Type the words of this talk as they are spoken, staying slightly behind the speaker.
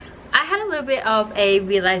little bit of a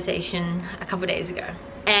realization a couple days ago.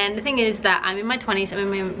 And the thing is that I'm in my 20s, I'm in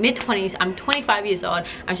my mid-20s, I'm 25 years old.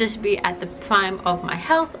 I'm supposed to be at the prime of my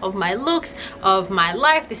health, of my looks, of my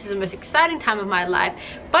life. This is the most exciting time of my life.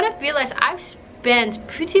 But I've realized I've spent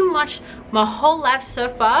pretty much my whole life so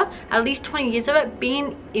far, at least 20 years of it,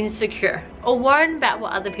 being insecure or worrying about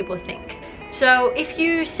what other people think. So if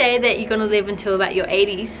you say that you're gonna live until about your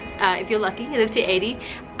 80s, if you're lucky, you live to 80,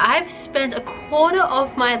 I've spent a quarter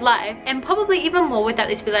of my life, and probably even more without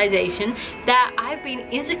this realization, that I've been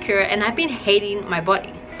insecure and I've been hating my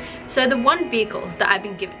body. So the one vehicle that I've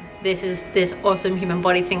been given, this is this awesome human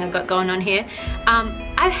body thing I've got going on here,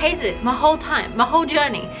 I've hated it my whole time, my whole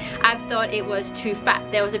journey. I've thought it was too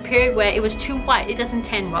fat. There was a period where it was too white. It doesn't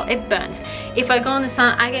tan well, it burns. If I go in the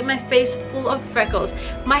sun, I get my face full of freckles.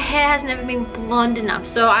 My hair has never been blonde enough,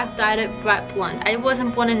 so I've dyed it bright blonde. I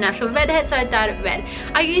wasn't born a natural redhead, so I dyed it red.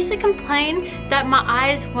 I used to complain that my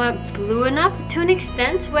eyes weren't blue enough, to an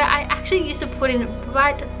extent where I actually used to put in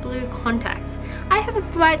bright blue contacts. I have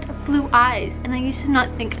bright blue eyes, and I used to not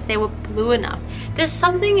think they were blue enough. There's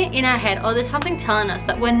something in our head, or there's something telling us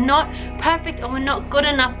that we're not perfect, or we're not good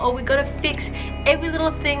enough, or we gotta fix every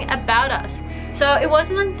little thing about us. So it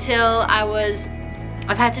wasn't until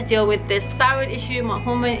I've had to deal with this thyroid issue, my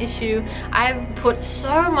hormone issue. I've put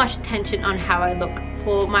so much attention on how I look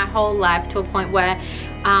for my whole life, to a point where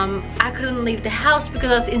I couldn't leave the house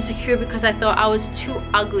because I was insecure, because I thought I was too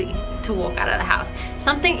ugly to walk out of the house.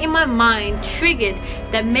 Something in my mind triggered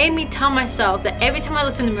that made me tell myself that every time I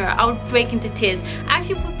looked in the mirror, I would break into tears. I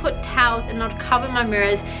actually would put towels and I'd cover my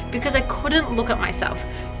mirrors because I couldn't look at myself.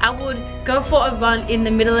 I would go for a run in the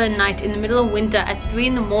middle of the night, in the middle of winter at 3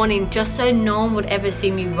 in the morning, just so no one would ever see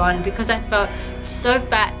me run, because I felt so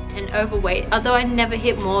fat and overweight, although I never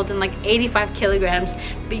hit more than like 85 kilograms.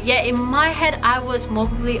 But yet in my head, I was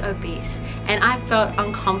morbidly obese and I felt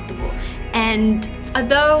uncomfortable. And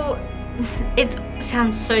although it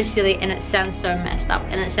sounds so silly and it sounds so messed up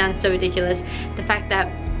and it sounds so ridiculous, the fact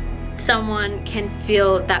that someone can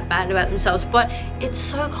feel that bad about themselves, but it's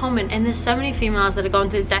so common, and there's so many females that are going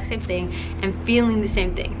through the exact same thing and feeling the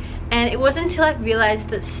same thing. And it wasn't until I realized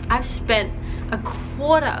that I've spent a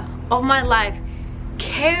quarter of my life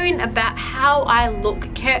caring about how I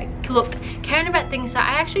caring about things that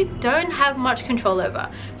I actually don't have much control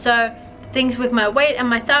over. So things with my weight and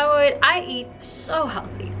my thyroid, I eat so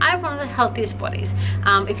healthy. I have one of the healthiest bodies.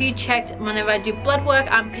 If you checked whenever I do blood work,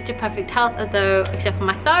 I'm picture perfect health, although except for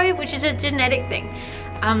my thyroid, which is a genetic thing.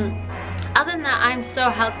 Other than that, I'm so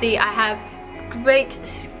healthy. I have great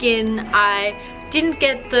skin. I didn't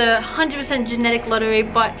get the 100% genetic lottery,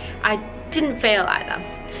 but I didn't fail either.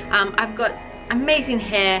 I've got amazing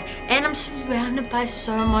hair, and I'm surrounded by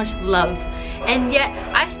so much love, and yet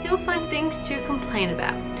I still find things to complain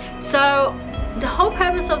about. So the whole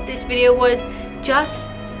purpose of this video was just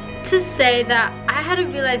to say that I had a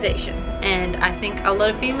realization, and I think a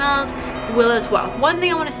lot of females will as well. One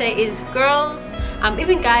thing I want to say is, girls,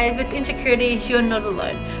 even guys with insecurities, you're not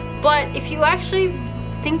alone. But if you actually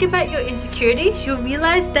think about your insecurities, you'll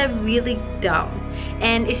realize they're really dumb.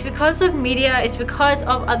 And it's because of media, it's because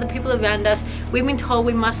of other people around us. We've been told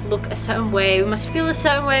we must look a certain way, we must feel a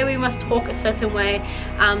certain way, we must talk a certain way,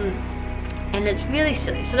 and it's really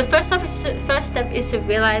silly. So the first step is to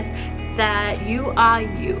realize that you are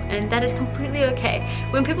you, and that is completely okay.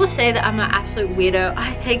 When people say that I'm an absolute weirdo,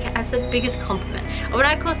 I take it as the biggest compliment. Or when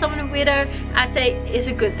I call someone a weirdo, I say it's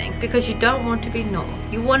a good thing, because you don't want to be normal,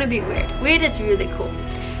 you want to be weird. Weird is really cool.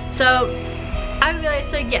 So I realized,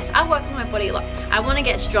 so yes, I work on my body a lot. I want to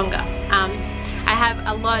get stronger. I have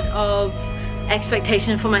a lot of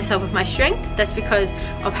expectation for myself with my strength. That's because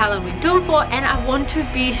of how long I've been doing for, and I want to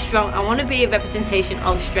be strong. I want to be a representation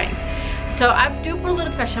of strength. So I do put a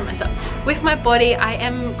little pressure on myself. With my body, I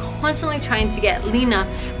am constantly trying to get leaner,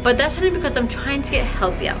 but that's only because I'm trying to get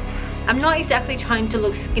healthier. I'm not exactly trying to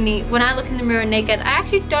look skinny. When I look in the mirror naked, I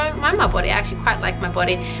actually don't mind my body. I actually quite like my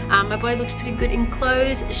body. My body looks pretty good in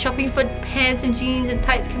clothes. Shopping for pants and jeans and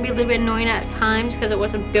tights can be a little bit annoying at times because it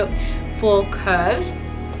wasn't built for curves.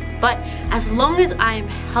 But as long as I'm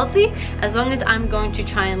healthy, as long as I'm going to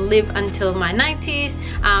try and live until my 90s,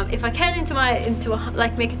 if I can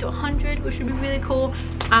make it to 100, which would be really cool.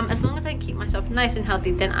 As long as I keep myself nice and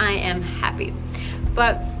healthy, then I am happy.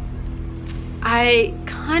 But I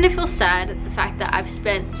kind of feel sad at the fact that I've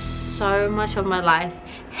spent so much of my life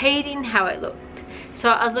hating how I looked. So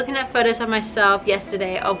I was looking at photos of myself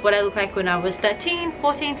yesterday of what I looked like when I was 13,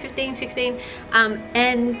 14, 15, 16,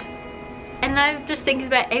 and I'm just thinking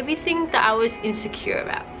about everything that I was insecure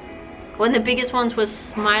about. One of the biggest ones was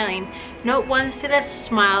smiling. Not once did I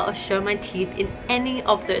smile or show my teeth in any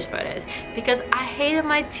of those photos because I hated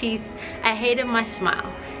my teeth, I hated my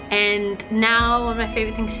smile. And now one of my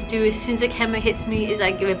favorite things to do as soon as the camera hits me is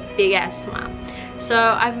I give a big ass smile. So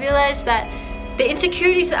I realized that the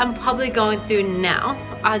insecurities that I'm probably going through now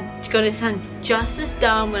are going to sound just as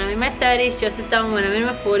dumb when I'm in my 30s, just as dumb when I'm in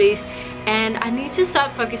my 40s. And I need to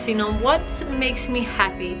start focusing on what makes me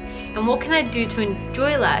happy and what can I do to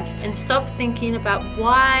enjoy life, and stop thinking about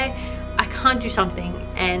why I can't do something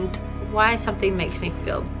and why something makes me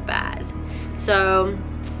feel bad. So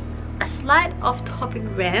a slight off-topic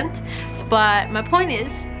rant, but my point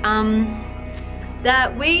is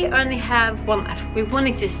that we only have one life, we have one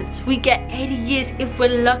existence. We get 80 years if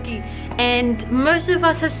we're lucky, and most of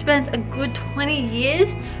us have spent a good 20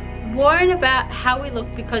 years worrying about how we look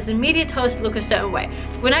because the media tells us to look a certain way.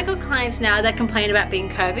 When I got clients now that complain about being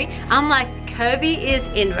curvy, I'm like, curvy is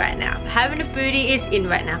in right now. Having a booty is in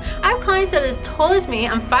right now. I have clients that are as tall as me,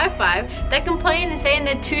 I'm 5'5", that complain and saying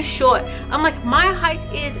they're too short. I'm like, my height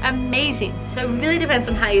is amazing. So it really depends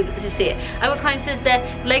on how you see it. I have clients that says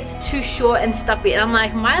their legs are too short and stuffy, and I'm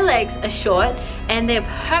like, my legs are short and they're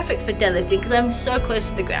perfect for deadlifting because I'm so close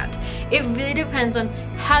to the ground. It really depends on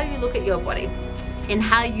how you look at your body and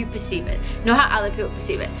how you perceive it, not how other people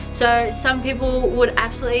perceive it. So some people would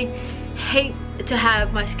absolutely hate to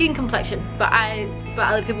have my skin complexion, but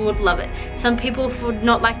other people would love it. Some people would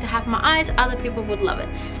not like to have my eyes, other people would love it.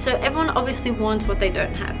 So everyone obviously wants what they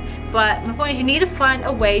don't have. But my point is, you need to find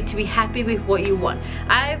a way to be happy with what you want.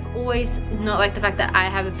 I've always not liked the fact that I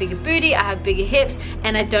have a bigger booty, I have bigger hips,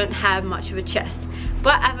 and I don't have much of a chest.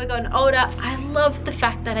 But as I've gotten older, I love the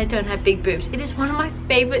fact that I don't have big boobs. It is one of my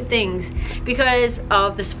favorite things because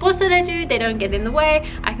of the sports that I do. They don't get in the way.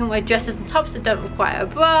 I can wear dresses and tops that don't require a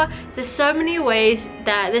bra. There's so many ways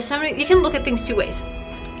that you can look at things two ways.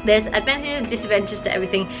 There's advantages and disadvantages to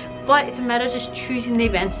everything, but it's a matter of just choosing the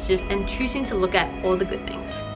advantages and choosing to look at all the good things.